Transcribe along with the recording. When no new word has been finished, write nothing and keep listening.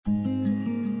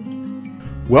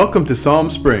Welcome to Psalm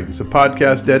Springs, a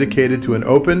podcast dedicated to an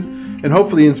open and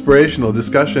hopefully inspirational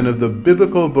discussion of the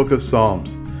biblical book of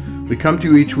Psalms. We come to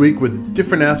you each week with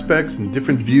different aspects and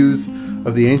different views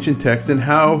of the ancient text and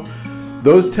how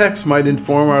those texts might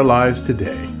inform our lives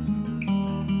today.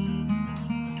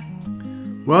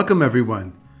 Welcome,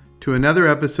 everyone, to another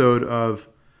episode of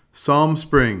Psalm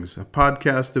Springs, a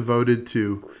podcast devoted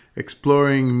to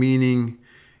exploring meaning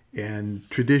and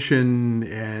tradition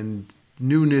and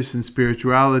newness and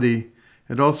spirituality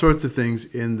and all sorts of things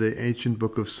in the ancient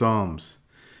book of Psalms.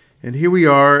 And here we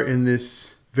are in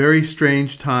this very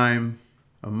strange time.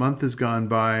 A month has gone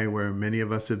by where many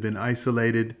of us have been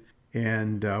isolated,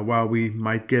 and while we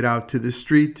might get out to the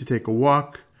street to take a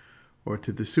walk or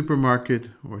to the supermarket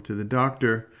or to the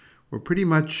doctor, we're pretty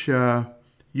much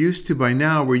used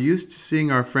to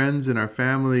seeing our friends and our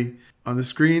family on the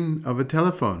screen of a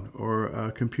telephone or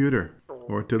a computer,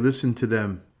 or to listen to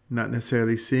them, not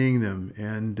necessarily seeing them.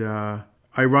 And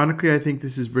ironically, I think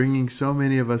this is bringing so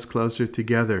many of us closer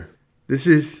together. This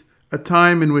is a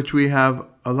time in which we have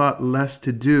a lot less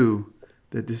to do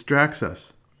that distracts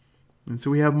us. And so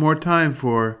we have more time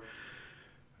for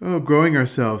growing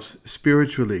ourselves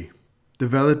spiritually,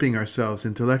 developing ourselves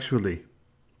intellectually,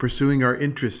 pursuing our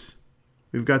interests.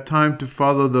 We've got time to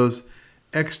follow those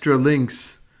extra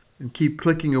links and keep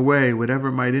clicking away whatever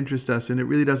might interest us. And it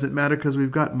really doesn't matter because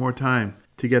we've got more time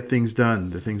to get things done,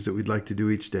 the things that we'd like to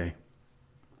do each day.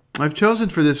 I've chosen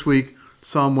for this week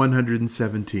Psalm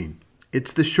 117.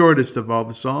 It's the shortest of all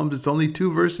the Psalms. It's only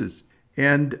 2 verses.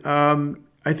 And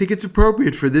I think it's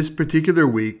appropriate for this particular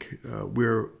week.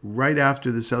 We're right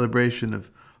after the celebration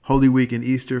of Holy Week and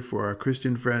Easter for our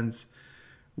Christian friends.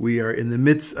 We are in the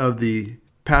midst of the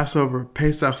Passover,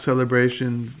 Pesach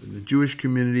celebration in the Jewish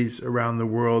communities around the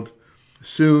world.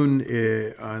 Soon,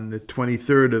 on the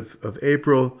 23rd of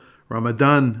April,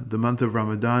 Ramadan, the month of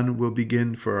Ramadan, will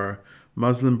begin for our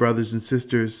Muslim brothers and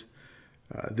sisters.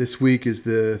 This week is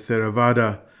the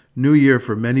Theravada New Year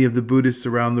for many of the Buddhists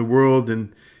around the world,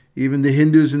 and even the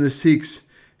Hindus and the Sikhs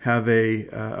have a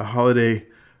holiday,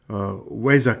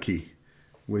 Vaisakhi,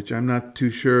 which I'm not too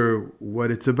sure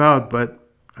what it's about, but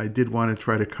I did want to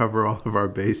try to cover all of our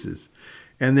bases.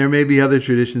 And there may be other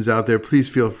traditions out there. Please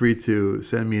feel free to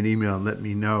send me an email and let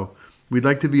me know. We'd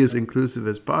like to be as inclusive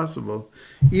as possible,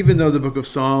 even though the book of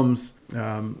Psalms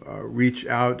reach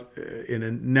out in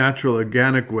a natural,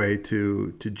 organic way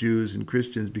to Jews and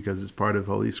Christians because it's part of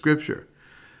Holy Scripture.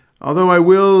 Although I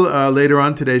will later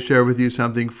on today share with you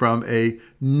something from a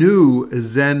new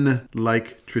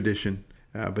Zen-like tradition,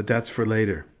 but that's for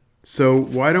later. So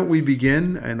why don't we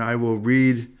begin, and I will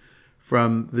read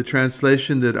from the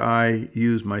translation that I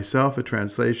use myself, a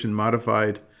translation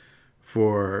modified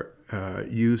for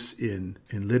use in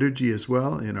liturgy as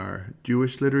well, in our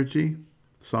Jewish liturgy.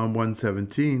 Psalm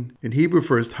 117. In Hebrew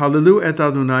first, Hallelu et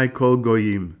Adonai kol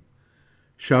goyim,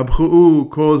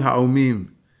 Shabchu'u kol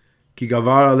ha'omim, Ki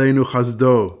gavar aleinu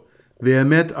chazdo,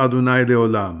 Ve'emet Adonai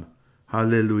leolam.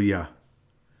 Hallelujah.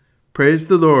 Praise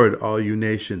the Lord, all you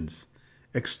nations.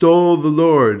 Extol the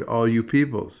Lord, all you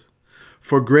peoples.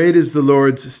 For great is the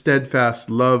Lord's steadfast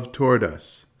love toward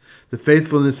us. The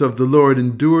faithfulness of the Lord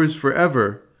endures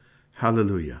forever.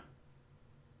 Hallelujah.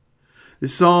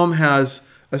 This psalm has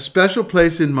a special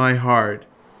place in my heart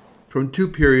from 2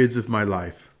 periods of my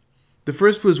life. The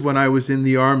first was when I was in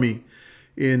the army,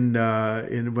 when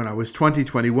I was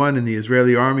 21 in the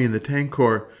Israeli army in the Tank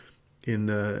Corps in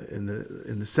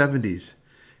the 70s,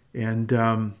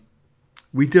 and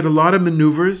we did a lot of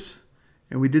maneuvers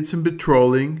and we did some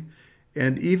patrolling.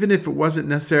 And even if it wasn't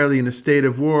necessarily in a state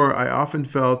of war, I often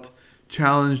felt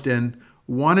challenged and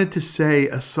wanted to say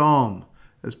a psalm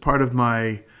as part of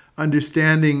my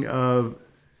understanding of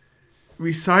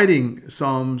reciting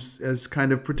psalms as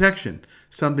kind of protection,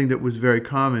 something that was very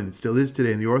common, it still is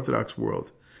today in the Orthodox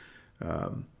world.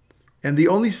 And the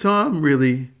only psalm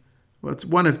really, well, it's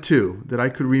one of 2 that I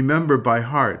could remember by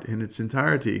heart in its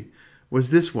entirety was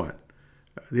this one.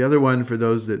 The other one, for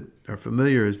those that are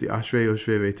familiar, is the Ashrei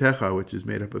Yoshvei Beitecha, which is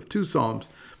made up of 2 psalms,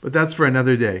 but that's for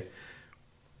another day.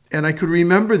 And I could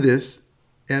remember this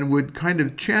and would kind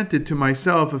of chant it to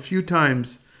myself a few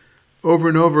times over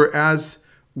and over as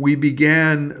we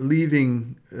began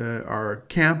leaving our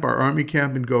camp, our army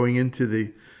camp, and going into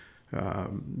the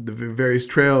various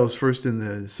trails, first in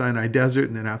the Sinai Desert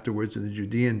and then afterwards in the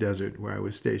Judean Desert, where I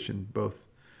was stationed, both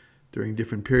during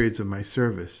different periods of my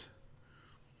service.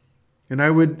 And I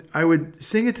would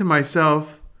sing it to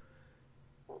myself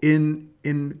in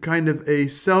kind of a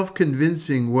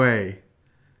self-convincing way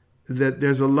that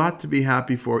there's a lot to be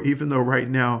happy for, even though right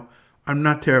now I'm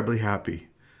not terribly happy.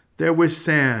 There was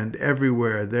sand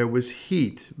everywhere. There was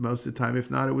heat most of the time.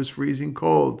 If not, it was freezing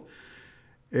cold.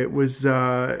 It was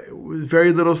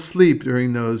very little sleep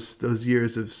during those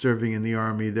years of serving in the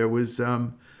army. There was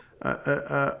a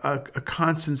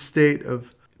constant state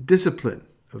of discipline,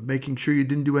 of making sure you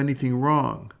didn't do anything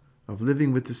wrong, of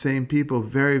living with the same people,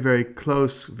 very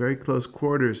close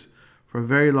quarters for a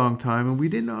very long time. And we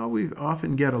didn't always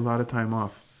often get a lot of time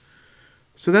off.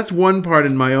 So that's one part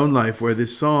in my own life where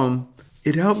this psalm,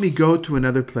 it helped me go to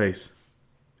another place.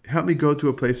 It helped me go to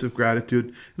a place of gratitude.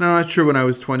 And I'm not sure when I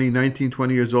was 19,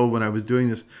 20 years old when I was doing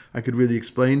this, I could really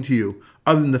explain to you,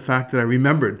 other than the fact that I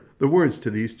remembered the words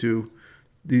to these two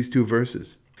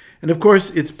verses. And of course,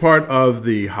 it's part of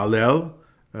the Hallel,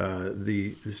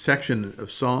 the section of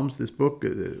Psalms, this book,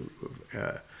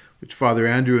 which Father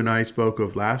Andrew and I spoke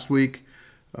of last week,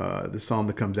 the psalm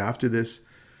that comes after this,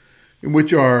 in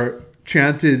which are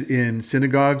chanted in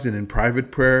synagogues and in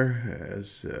private prayer,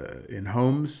 as in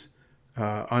homes,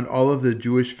 on all of the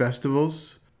Jewish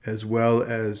festivals, as well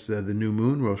as the new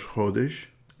moon, Rosh Chodesh.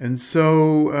 And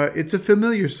so it's a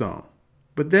familiar psalm.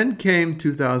 But then came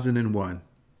 2001.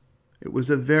 It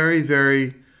was a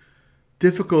very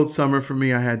difficult summer for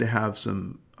me. I had to have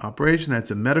some operation. I had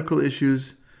some medical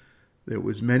issues. There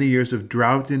was many years of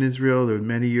drought in Israel. There were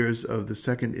many years of the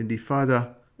Second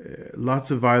Intifada.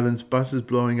 Lots of violence, buses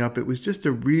blowing up. It was just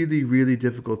a really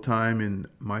difficult time in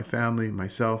my family,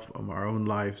 myself, our own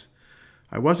lives.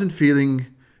 I wasn't feeling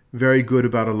very good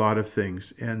about a lot of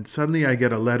things. And suddenly I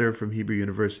get a letter from Hebrew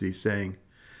University saying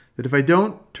that if I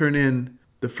don't turn in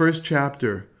the first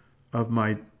chapter of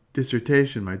my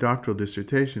dissertation, my doctoral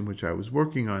dissertation, which I was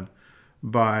working on,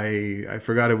 by, I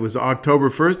forgot, it was October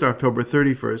 1st, October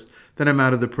 31st, then I'm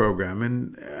out of the program.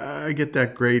 And I get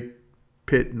that great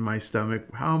pit in my stomach.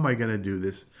 How am I going to do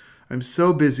this? I'm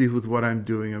so busy with what I'm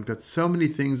doing. I've got so many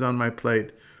things on my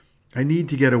plate. I need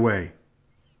to get away.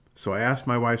 So I asked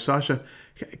my wife, Sasha,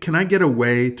 can I get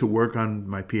away to work on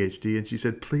my PhD? And she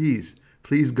said, please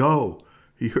go.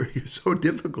 You're so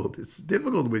difficult. It's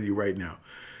difficult with you right now.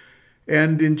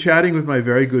 And in chatting with my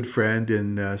very good friend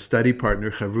and study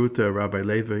partner, Chavruta, Rabbi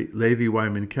Levi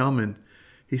Wyman-Kelman,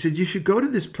 he said, you should go to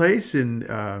this place in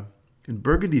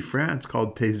Burgundy, France,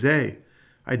 called Taizé.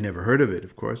 I'd never heard of it,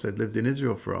 of course. I'd lived in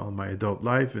Israel for all my adult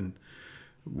life and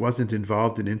wasn't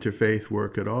involved in interfaith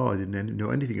work at all. I didn't know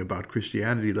anything about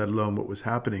Christianity, let alone what was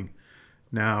happening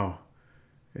now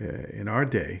in our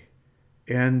day.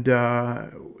 And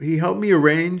he helped me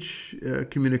arrange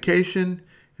communication,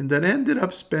 and then ended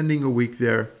up spending a week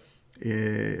there,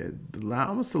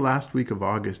 almost the last week of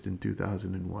August in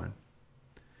 2001.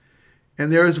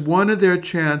 And there is one of their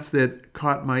chants that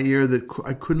caught my ear that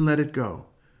I couldn't let it go.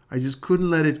 I just couldn't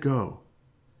let it go.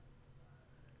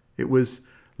 It was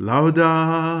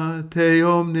Laudate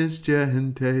omnes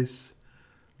gentes,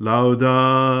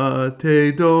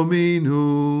 Laudate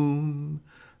Dominum,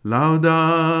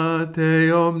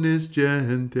 Laudate omnes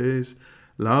gentes,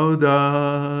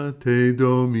 Laudate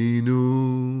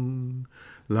Dominum,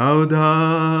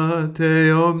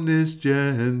 Laudate omnes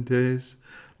gentes,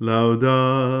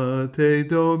 Laudate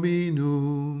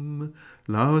Dominum,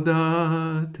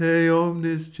 Laudate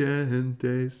omnes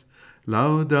gentes,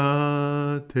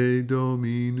 Laudate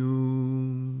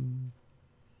Dominum.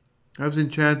 I was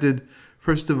enchanted,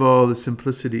 first of all, the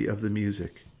simplicity of the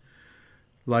music.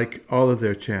 Like all of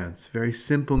their chants, very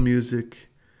simple music,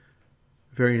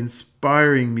 very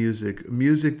inspiring music,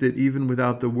 music that even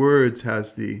without the words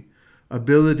has the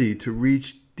ability to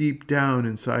reach deep down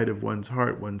inside of one's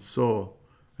heart, one's soul,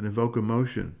 and evoke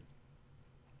emotion.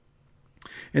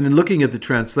 And in looking at the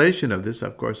translation of this,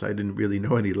 of course, I didn't really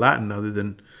know any Latin other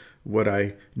than what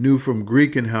I knew from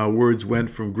Greek and how words went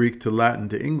from Greek to Latin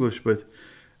to English, but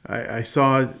I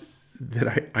saw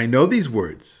that I know these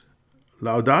words.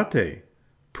 Laudate,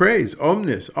 praise,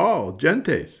 omnes, all,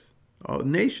 gentes, all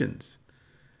nations.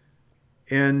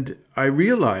 And I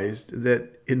realized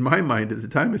that in my mind at the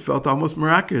time, it felt almost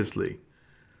miraculously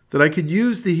that I could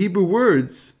use the Hebrew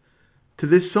words to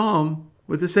this psalm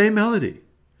with the same melody.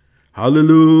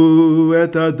 Hallelu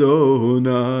et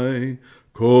Adonai,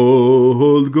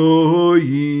 kol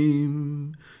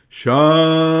goyim,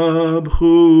 shabchu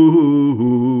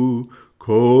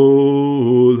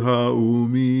kol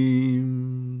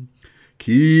ha'umim,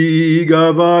 ki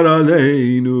gavar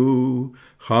aleinu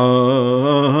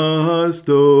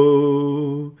chasto,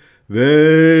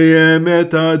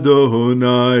 ve'emet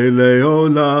Adonai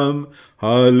le'olam,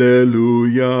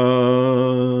 hallelujah.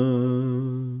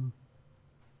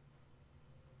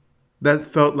 That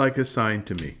felt like a sign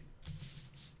to me.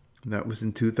 That was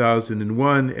in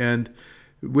 2001, and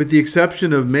with the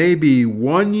exception of maybe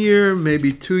 1 year,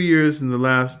 maybe 2 years in the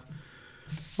last,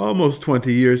 almost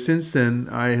 20 years since then,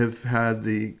 I have had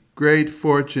the great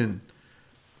fortune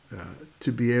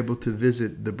to be able to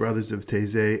visit the Brothers of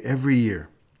Taizé every year,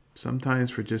 sometimes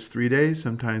for just 3 days,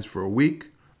 sometimes for a week,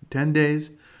 10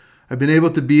 days. I've been able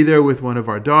to be there with one of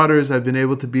our daughters. I've been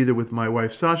able to be there with my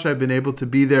wife, Sasha. I've been able to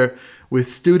be there with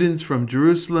students from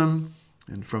Jerusalem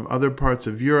and from other parts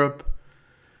of Europe.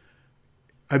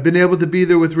 I've been able to be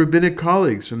there with rabbinic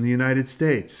colleagues from the United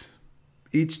States,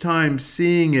 each time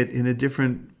seeing it in a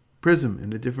different prism,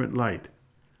 in a different light.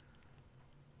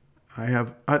 I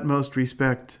have utmost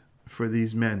respect for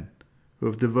these men who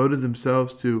have devoted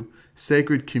themselves to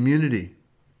sacred community.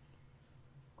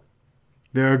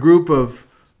 They're a group of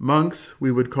monks,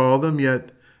 we would call them,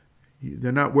 yet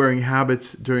they're not wearing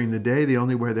habits during the day. They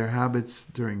only wear their habits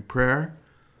during prayer.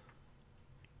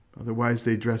 Otherwise,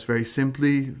 they dress very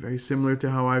simply, very similar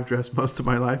to how I've dressed most of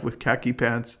my life, with khaki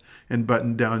pants and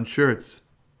button-down shirts.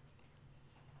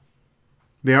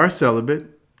 They are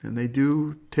celibate, and they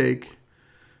do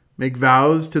make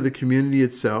vows to the community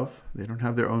itself. They don't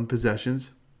have their own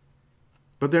possessions.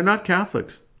 But they're not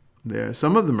Catholics.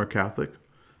 Some of them are Catholic.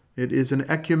 It is an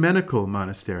ecumenical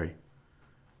monastery.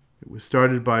 It was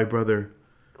started by Brother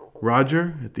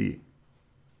Roger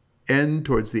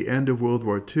towards the end of World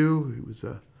War II. He was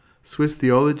a Swiss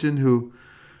theologian who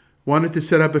wanted to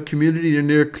set up a community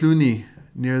near Cluny,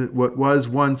 near what was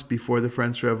once, before the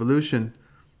French Revolution,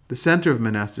 the center of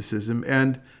monasticism,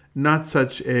 and not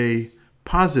such a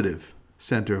positive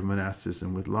center of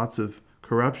monasticism with lots of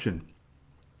corruption.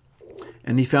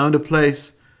 And he found a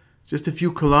place just a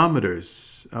few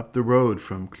kilometers up the road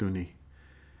from Cluny.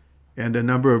 And a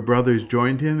number of brothers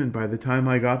joined him, and by the time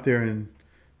I got there in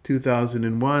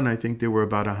 2001, I think there were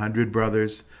about 100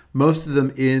 brothers, most of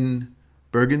them in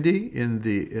Burgundy,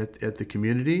 at the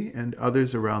community, and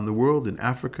others around the world, in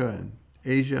Africa and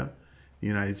Asia, the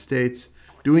United States,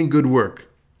 doing good work.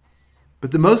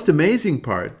 But the most amazing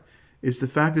part is the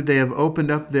fact that they have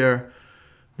opened up their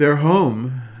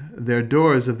home, their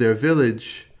doors of their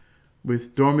village,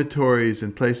 with dormitories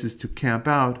and places to camp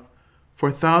out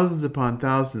for thousands upon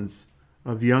thousands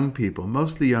of young people,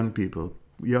 mostly young people,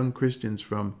 young Christians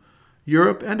from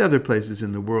Europe and other places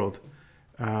in the world,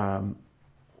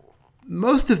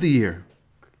 most of the year.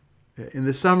 In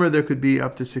the summer, there could be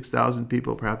up to 6,000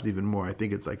 people, perhaps even more. I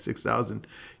think it's like 6,000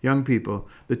 young people.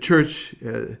 The church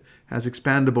has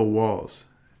expandable walls.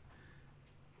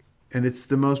 And it's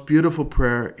the most beautiful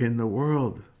prayer in the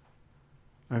world.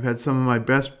 I've had some of my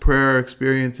best prayer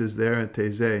experiences there at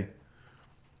Taizé.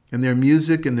 And their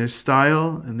music and their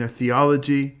style and their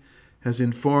theology has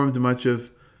informed much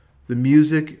of the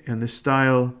music and the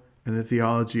style and the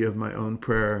theology of my own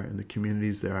prayer in the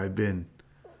communities there I've been,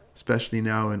 especially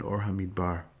now in Or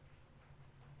Hamidbar.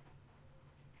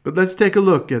 But let's take a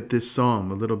look at this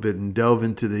psalm a little bit and delve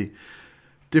into the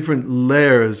different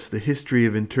layers, the history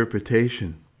of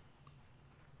interpretation.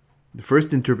 The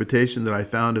first interpretation that I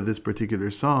found of this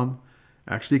particular psalm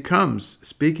actually comes,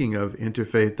 speaking of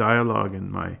interfaith dialogue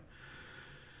and my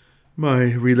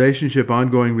ongoing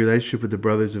relationship with the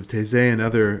Brothers of Taizé and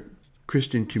other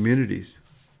Christian communities.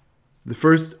 The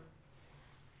first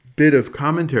bit of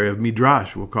commentary, of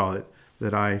midrash, we'll call it,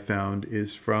 that I found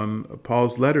is from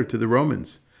Paul's letter to the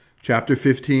Romans, chapter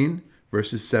 15,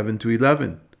 verses 7 to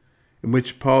 11, in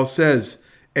which Paul says,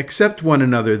 "Accept one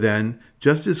another then,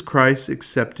 just as Christ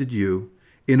accepted you,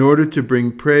 in order to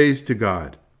bring praise to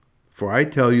God. For I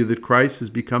tell you that Christ has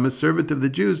become a servant of the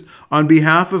Jews on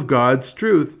behalf of God's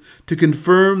truth, to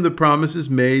confirm the promises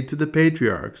made to the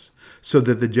patriarchs, so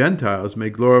that the Gentiles may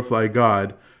glorify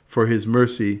God for his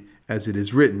mercy, as it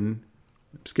is written,"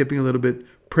 I'm skipping a little bit,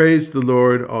 "Praise the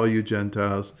Lord, all you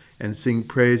Gentiles, and sing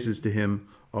praises to him,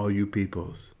 all you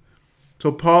peoples."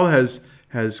 So Paul has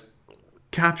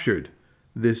captured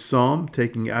this psalm,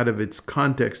 taking out of its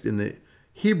context in the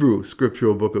Hebrew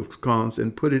scriptural book of Psalms,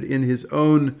 and put it in his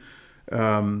own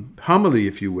homily,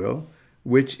 if you will,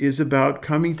 which is about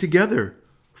coming together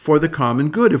for the common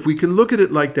good. If we can look at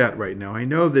it like that right now. I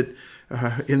know that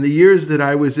in the years that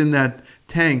I was in that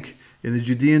tank in the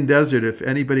Judean desert, if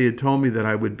anybody had told me that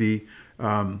I would be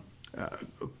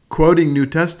quoting New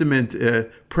Testament,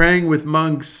 praying with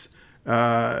monks,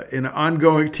 in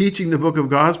ongoing teaching the book of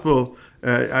gospel,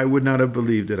 I would not have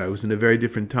believed it. I was in a very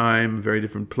different time, very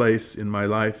different place in my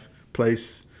life,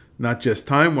 place not just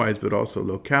time-wise, but also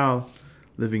locale,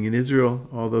 living in Israel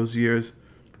all those years.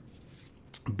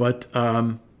 But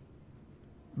the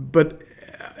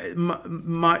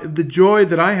joy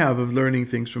that I have of learning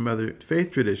things from other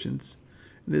faith traditions,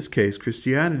 in this case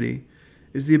Christianity,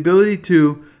 is the ability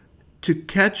to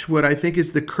catch what I think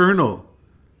is the kernel,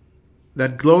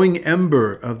 that glowing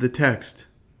ember of the text,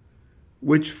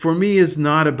 which for me is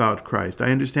not about Christ.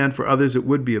 I understand for others it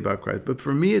would be about Christ, but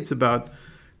for me it's about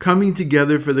coming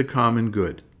together for the common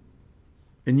good.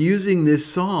 And using this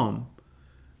psalm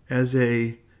as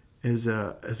a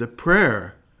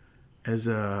prayer, as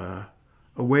a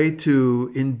way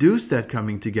to induce that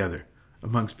coming together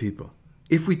amongst people,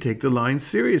 if we take the lines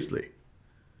seriously.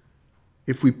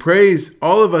 If we praise,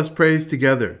 all of us praise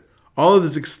together, all of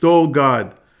us extol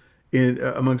God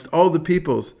amongst all the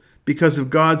peoples because of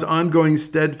God's ongoing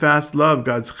steadfast love,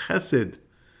 God's chesed,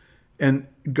 and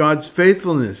God's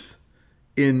faithfulness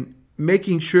in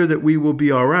making sure that we will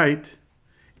be all right,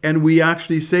 and we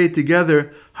actually say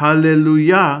together,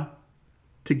 Hallelujah,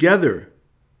 together,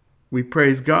 we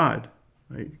praise God,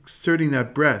 right? Exerting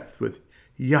that breath with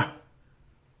Yah.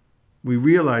 We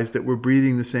realize that we're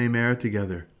breathing the same air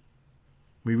together.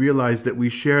 We realize that we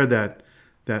share that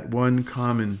one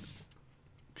common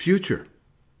future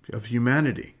of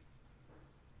humanity.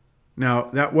 Now,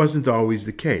 that wasn't always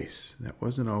the case.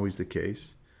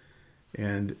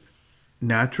 And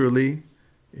naturally,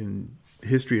 in the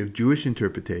history of Jewish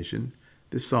interpretation,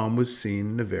 this psalm was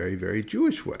seen in a very, very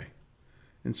Jewish way.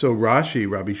 And so Rashi,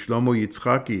 Rabbi Shlomo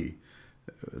Yitzchaki,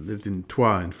 lived in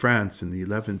Troyes in France in the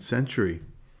 11th century.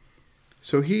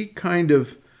 So he kind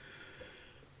of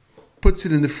puts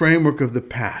it in the framework of the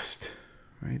past,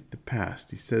 right? The past.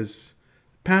 He says,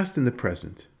 past and the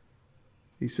present.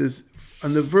 He says,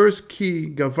 on the verse Ki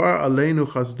Gavar Aleinu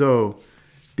Chasdo,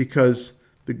 because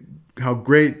how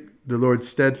great the Lord's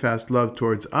steadfast love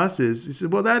towards us is, he says,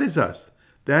 well, that is us.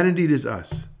 That indeed is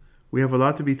us. We have a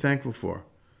lot to be thankful for.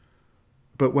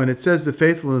 But when it says the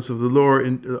faithfulness of the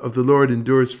Lord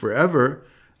endures forever,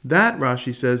 that,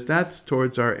 Rashi says, that's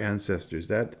towards our ancestors.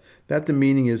 That the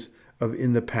meaning is of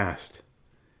in the past.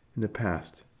 In the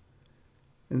past.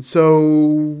 And so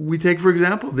we take, for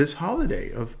example, this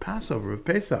holiday of Passover, of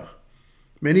Pesach.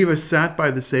 Many of us sat by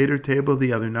the Seder table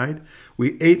the other night.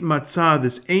 We ate matzah,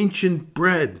 this ancient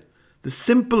bread, the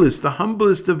simplest, the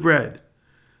humblest of bread.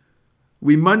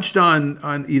 We munched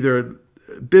on either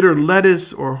bitter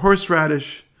lettuce or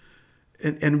horseradish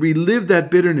and relived that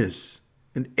bitterness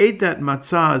and ate that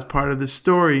matzah as part of the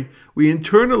story. We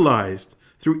internalized,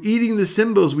 through eating the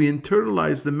symbols, we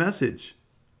internalized the message.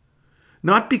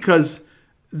 Not because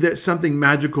that something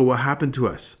magical will happen to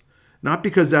us, not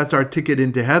because that's our ticket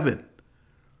into heaven,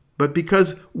 but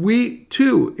because we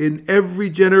too, in every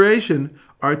generation,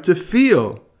 are to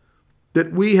feel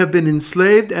that we have been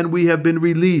enslaved and we have been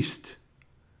released.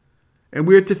 And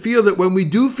we are to feel that when we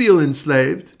do feel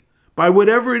enslaved, by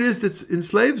whatever it is that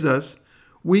enslaves us,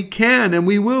 we can and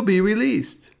we will be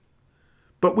released.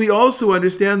 But we also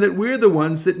understand that we're the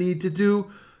ones that need to do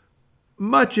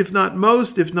much, if not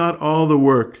most, if not all the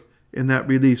work in that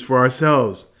release for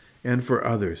ourselves and for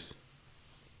others.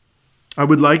 I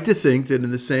would like to think that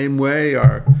in the same way,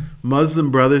 our Muslim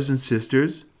brothers and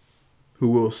sisters, who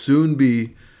will soon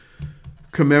be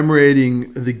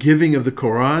commemorating the giving of the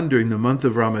Quran during the month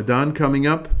of Ramadan coming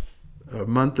up, a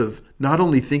month of not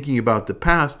only thinking about the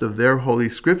past of their holy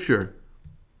scripture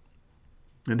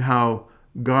and how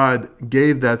God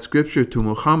gave that scripture to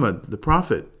Muhammad, the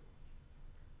prophet,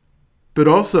 but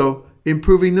also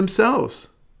improving themselves.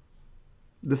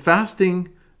 The fasting,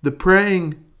 the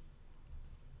praying,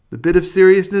 the bit of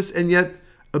seriousness, and yet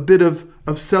a bit of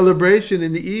celebration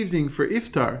in the evening for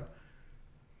iftar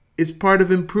is part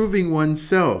of improving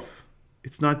oneself.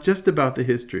 It's not just about the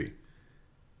history.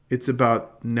 It's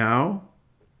about now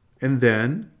and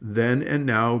then and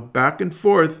now, back and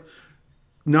forth,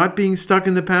 not being stuck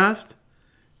in the past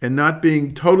and not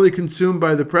being totally consumed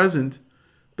by the present,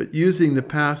 but using the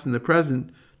past and the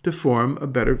present to form a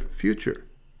better future.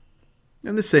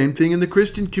 And the same thing in the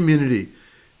Christian community.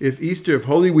 If Easter, if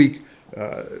Holy Week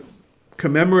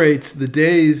commemorates the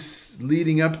days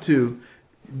leading up to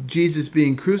Jesus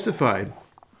being crucified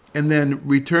and then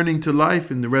returning to life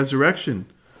in the resurrection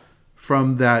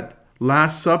from that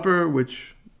Last Supper,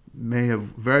 which may have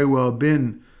very well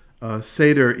been a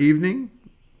Seder evening,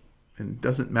 and it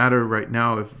doesn't matter right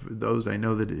now if those, I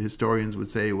know that historians would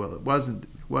say, well, it wasn't.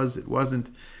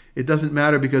 It doesn't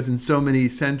matter because in so many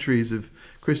centuries of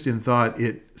Christian thought,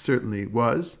 it certainly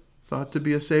was thought to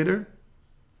be a Seder.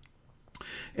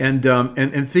 And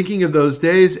thinking of those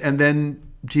days, and then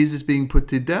Jesus being put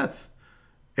to death,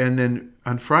 and then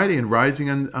on Friday and rising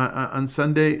on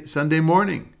Sunday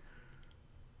morning,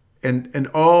 and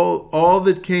all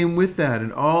that came with that,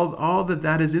 and all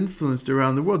that has influenced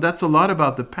around the world. That's a lot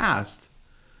about the past.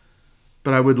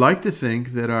 But I would like to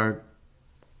think that our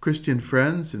Christian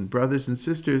friends and brothers and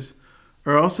sisters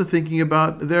are also thinking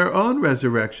about their own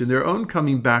resurrection, their own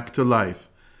coming back to life,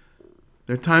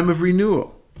 their time of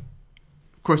renewal.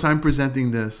 Of course, I'm presenting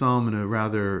the psalm in a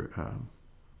rather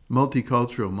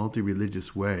multicultural,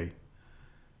 multi-religious way.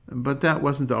 But that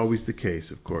wasn't always the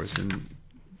case, of course. And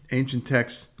ancient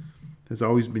text has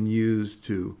always been used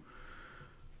to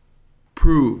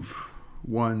prove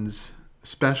one's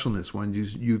specialness,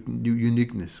 one's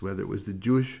uniqueness, whether it was the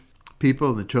Jewish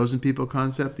people, the chosen people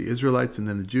concept, the Israelites and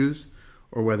then the Jews,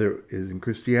 or whether it is in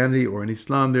Christianity or in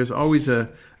Islam. There's always an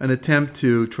attempt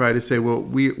to try to say, well,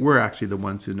 we're actually the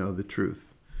ones who know the truth.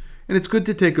 And it's good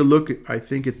to take a look, I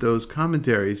think, at those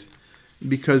commentaries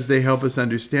because they help us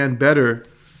understand better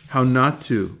how not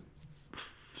to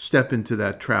step into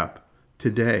that trap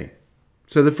today.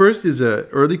 So the first is an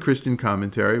early Christian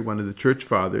commentary, one of the church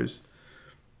fathers,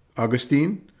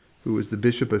 Augustine, who was the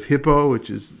bishop of Hippo, which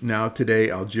is now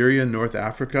today Algeria, North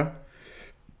Africa,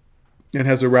 and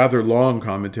has a rather long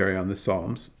commentary on the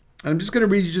Psalms. And I'm just going to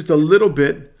read you just a little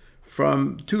bit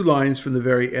from 2 lines from the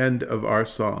very end of our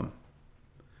psalm.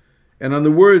 And on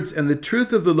the words, "And the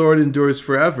truth of the Lord endures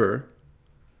forever,"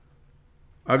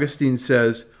 Augustine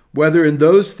says, "whether in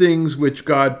those things which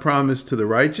God promised to the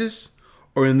righteous,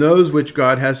 or in those which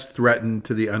God has threatened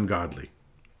to the ungodly."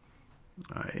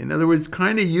 In other words,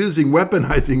 kind of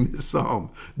weaponizing this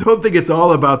psalm. Don't think it's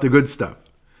all about the good stuff.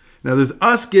 Now, there's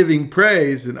us giving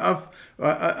praise and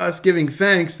us giving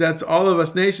thanks. That's all of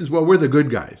us nations. Well, we're the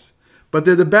good guys. But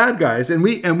they're the bad guys. And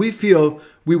we feel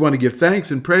we want to give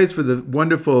thanks and praise for the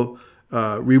wonderful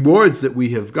rewards that we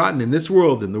have gotten in this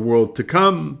world and the world to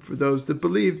come for those that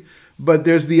believe. But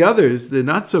there's the others, the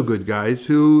not so good guys,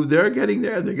 who they're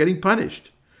getting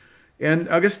punished. And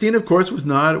Augustine, of course, was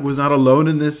not alone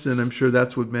in this, and I'm sure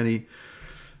that's what many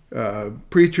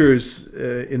preachers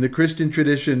in the Christian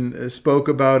tradition spoke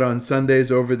about on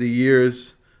Sundays over the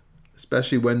years,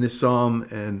 especially when this psalm,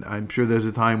 and I'm sure there's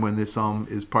a time when this psalm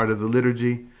is part of the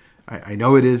liturgy. I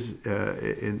know it is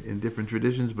in different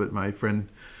traditions, but my friend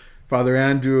Father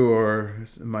Andrew or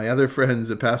my other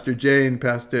friends, Pastor Jane,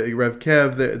 Pastor Rev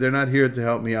Kev, they're not here to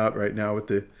help me out right now with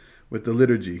the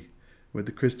liturgy, with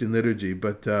the Christian liturgy.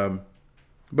 But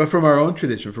from our own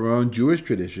tradition, from our own Jewish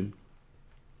tradition,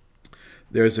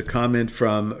 there's a comment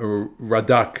from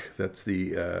Radak, that's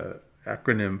the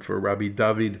acronym for Rabbi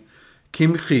David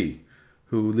Kimchi,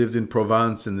 who lived in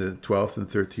Provence in the 12th and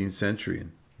 13th century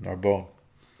in Narbonne.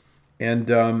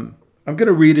 And I'm going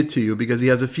to read it to you because he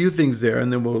has a few things there,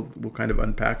 and then we'll kind of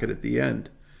unpack it at the end.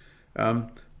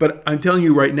 But I'm telling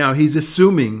you right now, he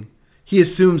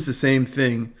assumes the same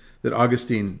thing that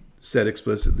Augustine said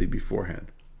explicitly beforehand.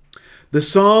 This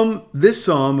psalm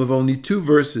of only 2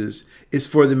 verses is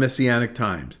for the Messianic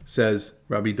times, says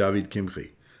Rabbi David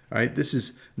Kimchi. All right, this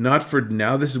is not for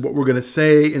now. This is what we're going to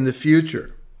say in the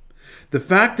future. The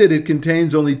fact that it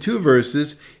contains only 2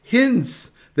 verses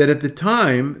hints that at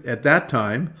that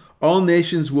time, all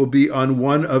nations will be on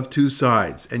one of 2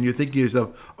 sides. And you're thinking to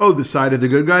yourself, oh, the side of the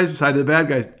good guys, the side of the bad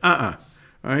guys. All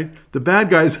right? The bad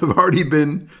guys have already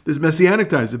been, this Messianic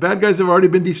times, the bad guys have already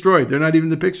been destroyed. They're not even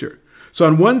the picture. So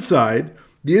on one side,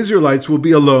 the Israelites will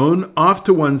be alone, off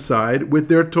to one side with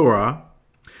their Torah,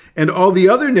 and all the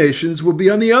other nations will be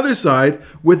on the other side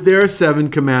with their 7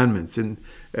 commandments. And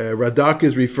Radak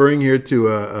is referring here to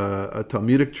a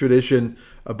Talmudic tradition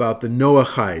about the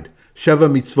Noachide, Sheva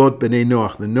Mitzvot B'nai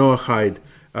Noach, the Noachide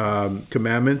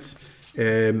commandments.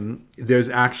 There's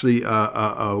actually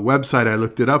a website, I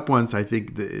looked it up once, I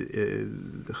think the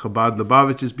Chabad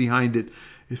Lubavitch is behind it,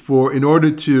 in order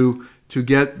to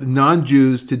get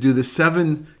non-Jews to do the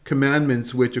 7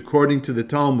 commandments which, according to the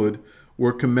Talmud,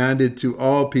 were commanded to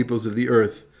all peoples of the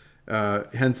earth.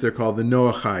 Hence they're called the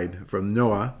Noachide, from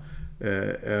Noah,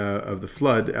 of the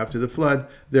flood. After the flood,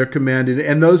 they're commanded.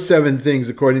 And those 7 things,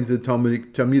 according to the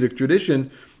Talmudic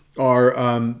tradition, are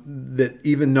that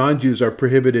even non-Jews are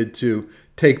prohibited to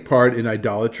take part in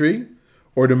idolatry,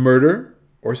 or to murder,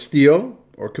 or steal,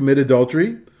 or commit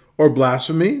adultery, or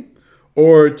blasphemy,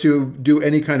 or to do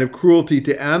any kind of cruelty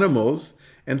to animals.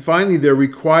 And finally, they're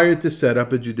required to set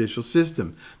up a judicial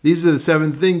system. These are the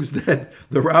 7 things that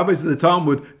the rabbis of the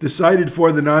Talmud decided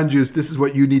for the non-Jews. This is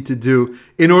what you need to do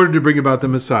in order to bring about the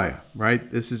Messiah, right?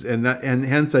 And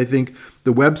hence, I think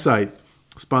the website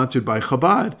sponsored by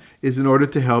Chabad is in order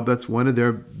to help.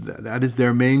 That is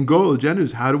their main goal. Agenda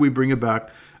is how do we bring about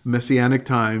Messianic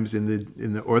times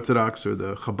in the Orthodox or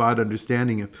the Chabad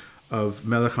understanding of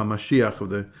Melech HaMashiach, of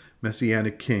the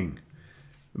Messianic King.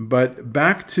 But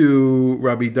back to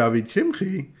Rabbi David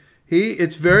Kimchi,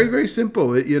 it's very, very simple.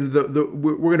 We're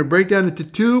going to break down into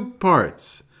 2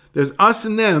 parts. There's us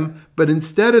and them, but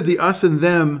instead of the us and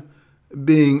them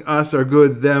being us are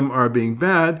good, them are being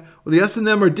bad, well, the us and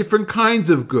them are different kinds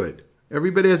of good.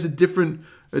 Everybody has a different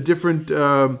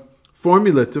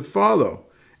formula to follow.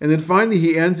 And then finally,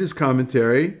 he ends his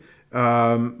commentary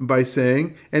by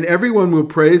saying, and everyone will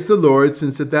praise the Lord,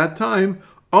 since at that time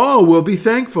all will be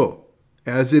thankful,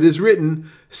 as it is written,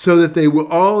 so that they will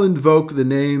all invoke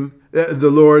the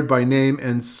Lord by name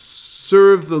and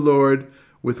serve the Lord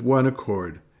with one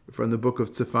accord. From the book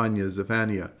of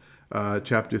Zephaniah,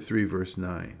 chapter 3, verse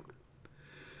 9.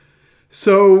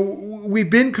 So we've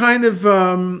been kind of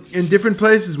in different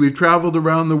places. We've traveled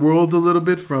around the world a little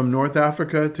bit, from North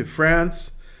Africa to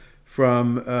France,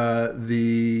 from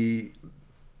the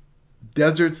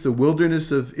deserts, the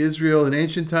wilderness of Israel in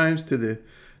ancient times to the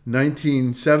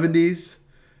 1970s,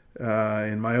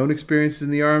 in my own experiences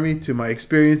in the army, to my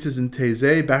experiences in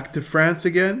Taizé, back to France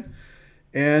again,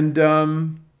 and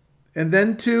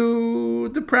then to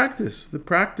the practice. The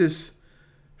practice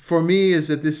for me is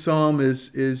that this psalm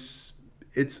it's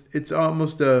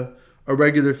almost a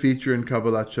regular feature in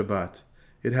Kabbalat Shabbat.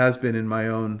 It has been in my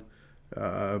own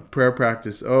prayer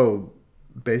practice,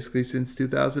 basically since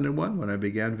 2001 when I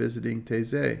began visiting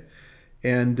Taizé.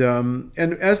 And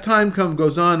as time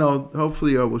goes on, I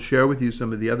will share with you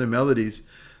some of the other melodies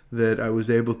that I was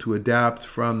able to adapt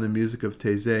from the music of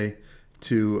Taizé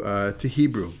to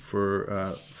Hebrew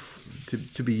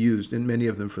to be used, and many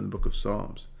of them from the Book of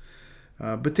Psalms.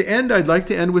 But to end, I'd like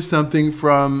to end with something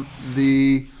from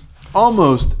the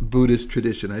almost Buddhist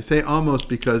tradition. I say almost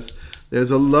because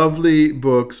there's a lovely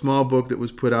book, small book, that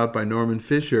was put out by Norman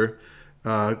Fisher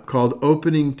called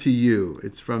Opening to You.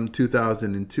 It's from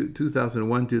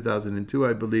 2001, 2002,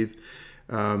 I believe.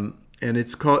 And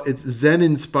it's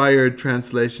Zen-inspired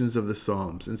translations of the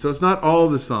Psalms. And so it's not all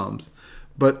the Psalms,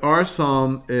 but our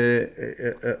Psalm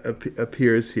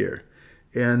appears here.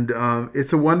 And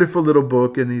it's a wonderful little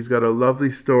book, and he's got a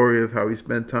lovely story of how he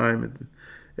spent time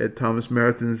at Thomas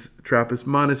Merton's Trappist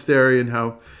monastery and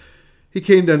how he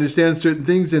came to understand certain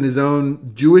things in his own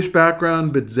Jewish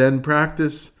background, but Zen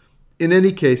practice. In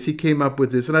any case, he came up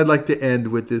with this, and I'd like to end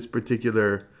with this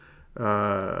particular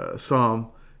psalm.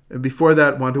 And before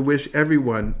that, I want to wish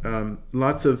everyone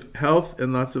lots of health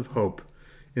and lots of hope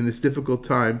in this difficult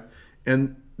time.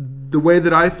 And the way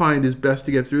that I find is best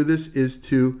to get through this is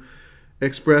to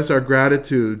express our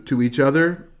gratitude to each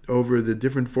other over the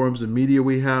different forms of media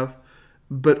we have,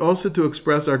 but also to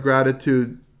express our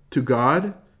gratitude to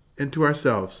God and to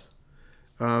ourselves.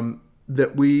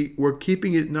 That we're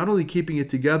not only keeping it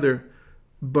together,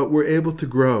 but we're able to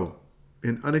grow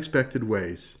in unexpected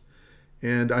ways.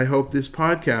 And I hope this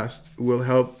podcast will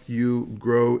help you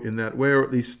grow in that way, or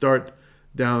at least start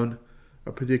down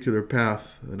a particular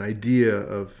path, an idea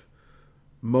of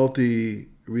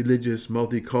multi-religious,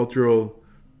 multicultural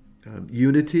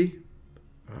unity,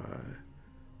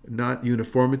 not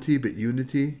uniformity, but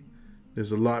unity.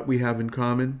 There's a lot we have in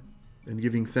common, and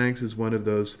giving thanks is one of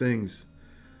those things.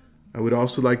 I would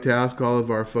also like to ask all of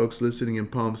our folks listening in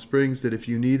Palm Springs that if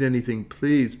you need anything,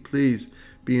 please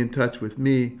be in touch with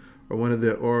me or one of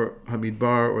the Or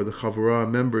Hamidbar or the Chavurah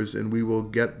members, and we will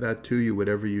get that to you,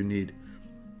 whatever you need.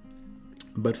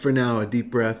 But for now, a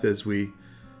deep breath as I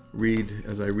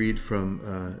read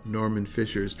from Norman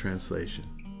Fisher's translation.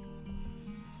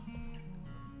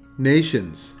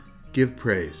 Nations, give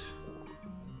praise.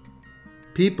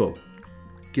 People,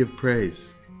 give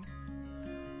praise.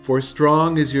 For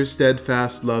strong is your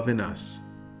steadfast love in us,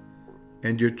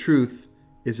 and your truth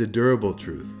is a durable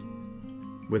truth,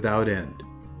 without end.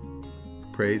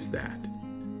 Praise that.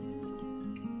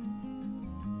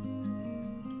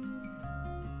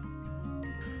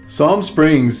 Psalm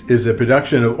Springs is a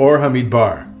production of Or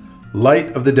Hamidbar,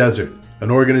 Light of the Desert, an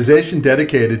organization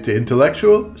dedicated to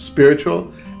intellectual,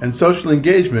 spiritual, and social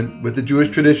engagement with the Jewish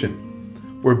tradition.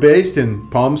 We're based in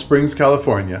Palm Springs,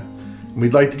 California, and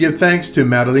we'd like to give thanks to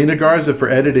Madalena Garza for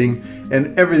editing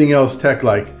and everything else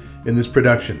tech-like in this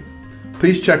production.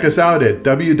 Please check us out at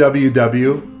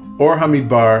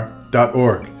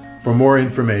www.orhamidbar.org for more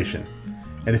information.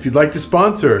 And if you'd like to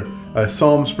sponsor a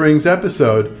Psalm Springs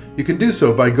episode, you can do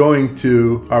so by going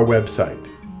to our website.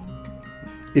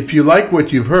 If you like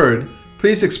what you've heard,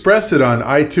 please express it on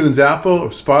iTunes, Apple, or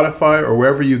Spotify, or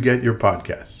wherever you get your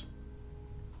podcasts.